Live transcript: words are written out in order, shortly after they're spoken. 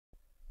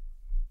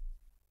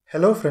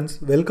Hello friends,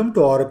 welcome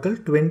to Oracle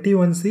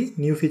 21C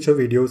new feature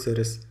video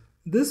series.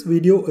 This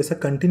video is a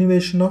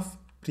continuation of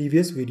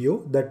previous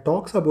video that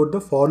talks about the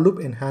for loop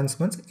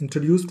enhancements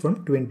introduced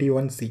from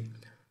 21C.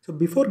 So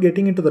before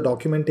getting into the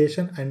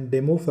documentation and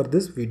demo for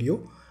this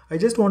video, I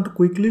just want to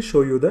quickly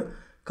show you the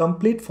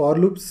complete for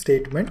loop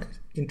statement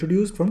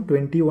introduced from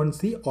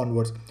 21C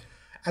onwards.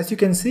 As you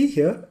can see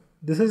here,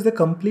 this is the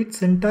complete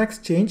syntax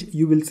change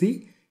you will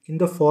see in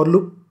the for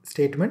loop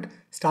statement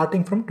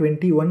starting from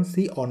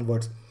 21C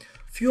onwards.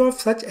 Few of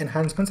such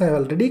enhancements I have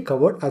already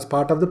covered as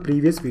part of the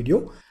previous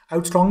video. I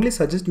would strongly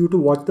suggest you to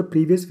watch the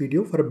previous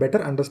video for a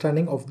better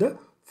understanding of the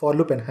for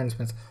loop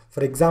enhancements.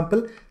 For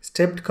example,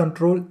 stepped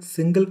control,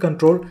 single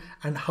control,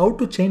 and how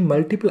to chain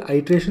multiple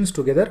iterations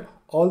together.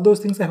 All those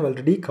things I have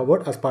already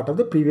covered as part of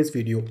the previous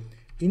video.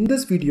 In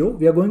this video,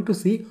 we are going to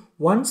see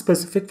one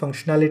specific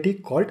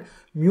functionality called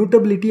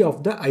mutability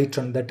of the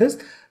iterand, that is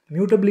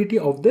mutability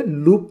of the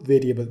loop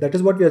variable. That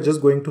is what we are just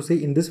going to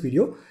see in this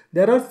video.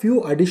 There are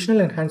few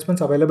additional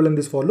enhancements available in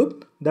this for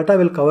loop that I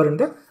will cover in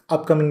the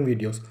upcoming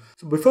videos.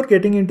 So before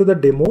getting into the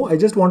demo, I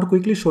just want to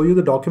quickly show you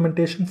the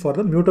documentation for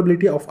the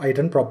mutability of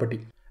iterand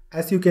property.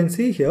 As you can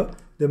see here,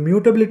 the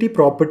mutability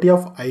property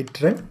of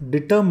iterand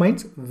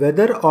determines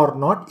whether or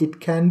not it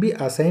can be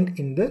assigned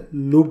in the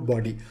loop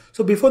body.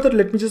 So before that,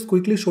 let me just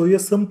quickly show you a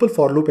simple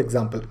for loop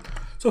example.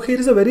 So here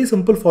is a very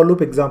simple for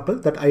loop example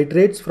that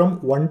iterates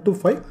from 1 to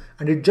 5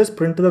 and it just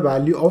prints the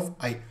value of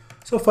I.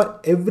 So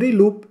for every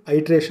loop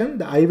iteration,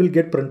 the I will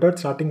get printed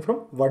starting from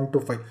 1 to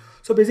 5.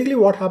 So basically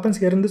what happens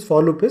here in this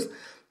for loop is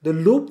the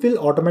loop will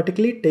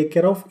automatically take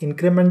care of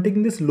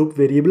incrementing this loop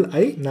variable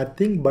I,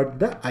 nothing but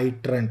the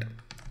iterand.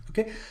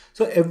 Okay,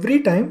 so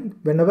every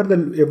time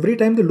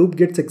the loop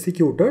gets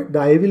executed, the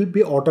I will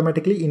be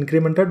automatically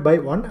incremented by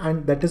 1,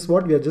 and that is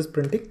what we are just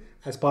printing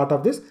as part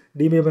of this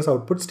DBMS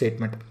output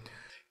statement.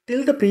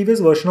 Till the previous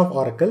version of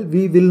Oracle,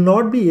 we will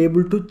not be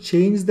able to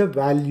change the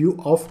value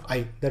of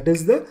I, that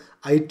is the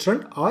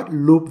iterand or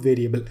loop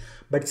variable.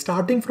 But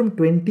starting from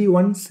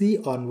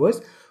 21C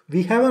onwards,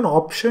 we have an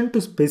option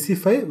to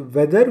specify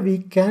whether we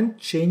can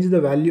change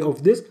the value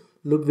of this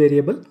loop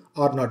variable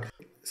or not.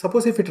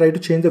 Suppose if we try to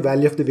change the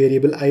value of the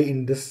variable I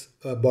in this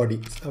body.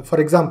 For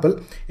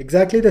example,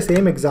 exactly the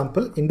same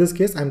example. In this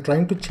case, I'm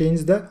trying to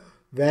change the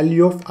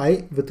value of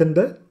I within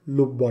the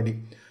loop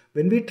body.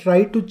 When we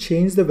try to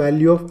change the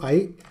value of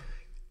I,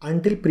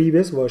 until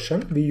previous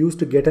version, we used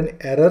to get an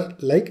error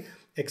like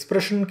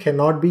expression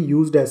cannot be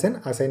used as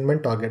an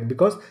assignment target,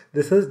 because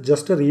this is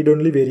just a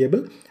read-only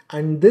variable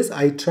and this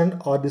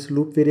iterand or this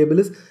loop variable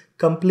is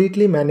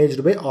completely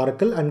managed by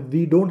Oracle and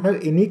we don't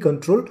have any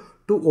control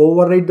to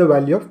override the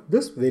value of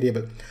this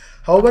variable.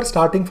 However,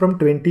 starting from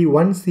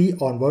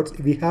 21C onwards,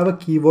 we have a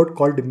keyword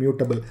called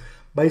mutable.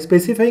 By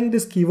specifying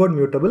this keyword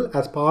mutable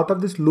as part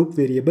of this loop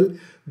variable,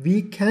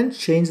 we can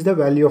change the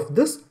value of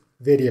this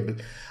variable.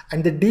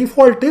 And the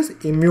default is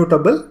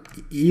immutable,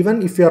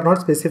 even if you are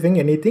not specifying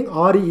anything,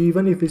 or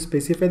even if you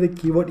specify the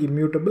keyword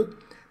immutable,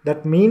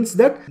 that means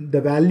that the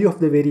value of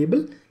the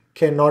variable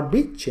cannot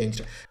be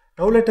changed.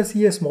 Now let us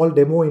see a small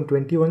demo in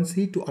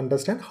 21C to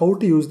understand how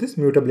to use this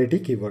mutability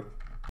keyword.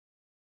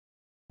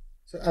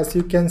 So as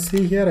you can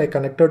see here, I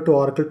connected to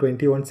Oracle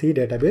 21C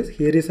database.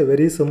 Here is a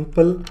very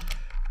simple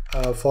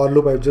for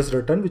loop I've just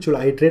written, which will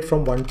iterate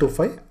from 1 to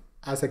 5.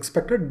 As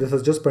expected, this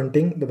is just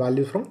printing the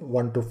values from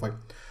 1 to 5.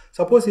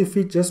 Suppose if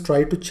we just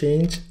try to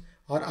change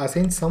or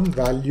assign some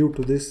value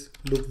to this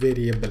loop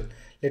variable,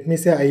 let me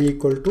say I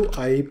equal to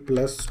I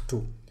plus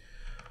 2.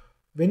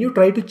 When you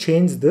try to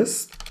change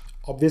this,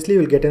 obviously you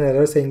will get an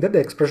error saying that the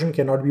expression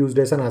cannot be used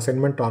as an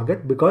assignment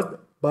target, because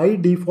by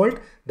default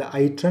the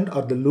iterand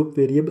or the loop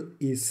variable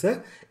is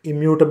a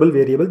immutable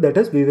variable, that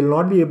is we will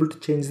not be able to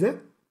change the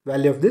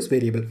value of this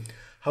variable.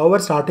 However,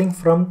 starting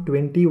from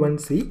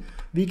 21C,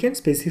 we can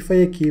specify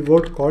a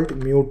keyword called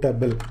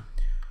mutable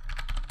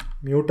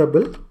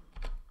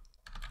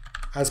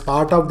as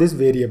part of this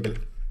variable.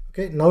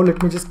 Okay, now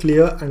let me just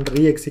clear and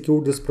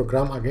re-execute this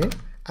program again.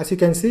 As you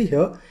can see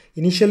here,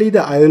 initially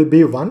the I will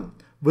be 1.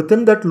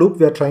 Within that loop,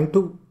 we are trying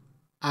to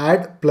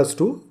add plus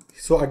 2.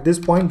 So at this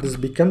point, this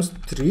becomes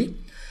 3.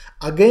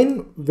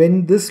 Again,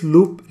 when this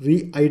loop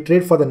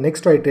reiterate for the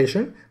next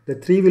iteration, the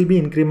 3 will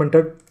be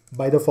incremented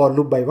by the for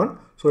loop by 1.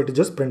 So it is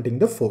just printing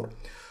the 4.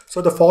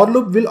 So the for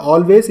loop will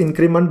always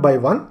increment by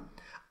 1.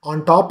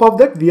 On top of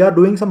that, we are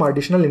doing some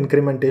additional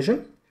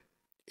incrementation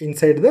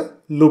inside the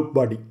loop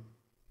body.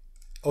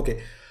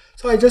 Okay,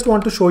 so I just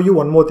want to show you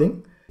one more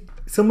thing.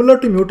 Similar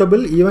to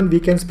mutable, even we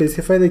can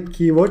specify the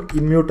keyword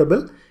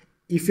immutable.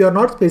 If you are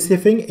not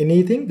specifying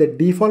anything, the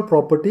default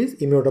property is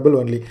immutable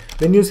only.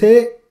 When you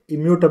say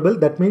immutable,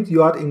 that means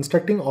you are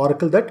instructing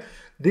Oracle that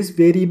this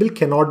variable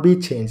cannot be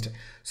changed.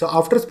 So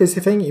after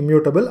specifying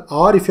immutable,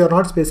 or if you are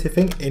not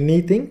specifying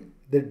anything,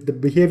 the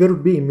behavior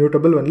would be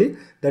immutable only.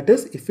 That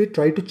is, if we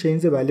try to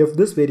change the value of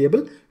this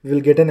variable, we will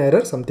get an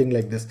error something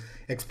like this: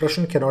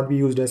 expression cannot be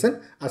used as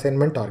an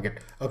assignment target.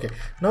 Okay,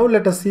 now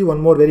let us see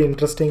one more very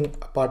interesting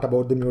part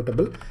about the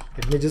mutable.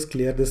 Let me just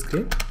clear this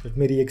screen. Let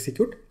me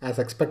re-execute. As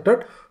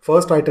expected,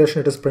 first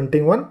iteration it is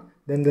printing 1,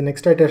 then the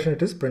next iteration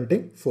it is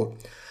printing 4.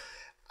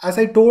 As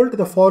I told,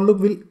 the for loop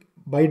will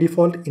by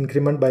default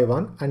increment by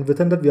 1, and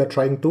within that we are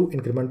trying to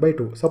increment by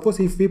 2. Suppose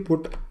if we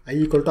put I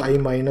equal to I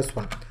minus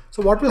 1.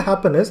 So what will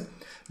happen is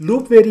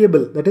loop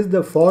variable, that is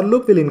the for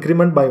loop, will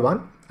increment by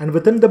 1, and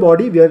within the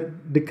body we are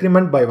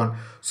decrement by 1.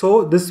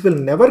 So this will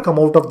never come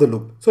out of the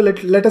loop. So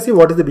let us see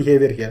what is the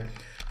behavior here.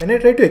 When I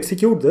try to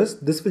execute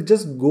this will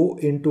just go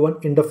into an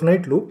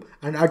indefinite loop,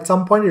 and at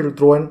some point it will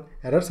throw an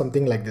error,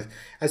 something like this.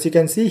 As you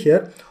can see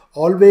here,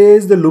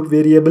 always the loop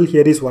variable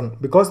here is 1,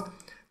 because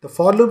the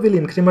for loop will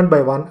increment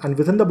by 1, and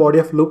within the body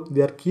of loop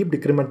we are keep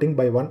decrementing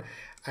by 1,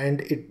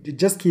 and it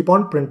just keep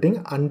on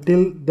printing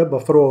until the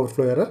buffer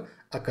overflow error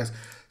occurs.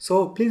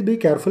 So please be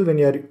careful when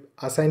you are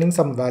assigning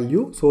some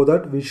value, so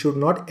that we should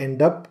not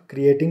end up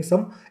creating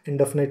some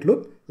indefinite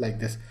loop like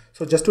this.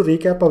 So just to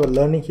recap our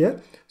learning here.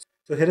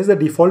 So here is the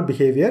default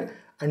behavior.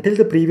 Until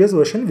the previous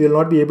version, we will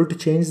not be able to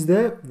change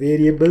the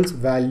variable's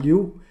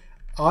value,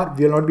 or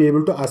we will not be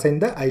able to assign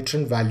the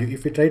iterand value.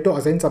 If we try to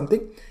assign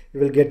something,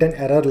 we will get an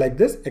error like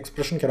this.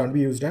 Expression cannot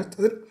be used as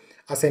an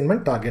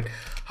assignment target.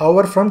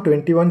 However, from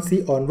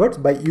 21C onwards,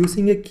 by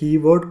using a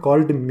keyword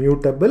called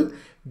mutable,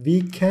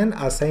 we can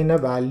assign a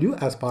value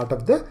as part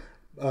of the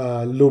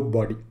loop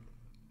body.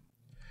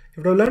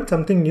 If you have learned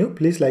something new,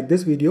 please like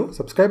this video,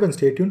 subscribe and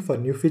stay tuned for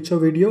new feature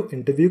video,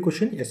 interview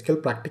question,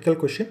 SQL practical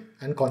question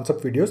and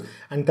concept videos.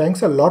 And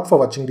thanks a lot for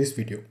watching this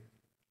video.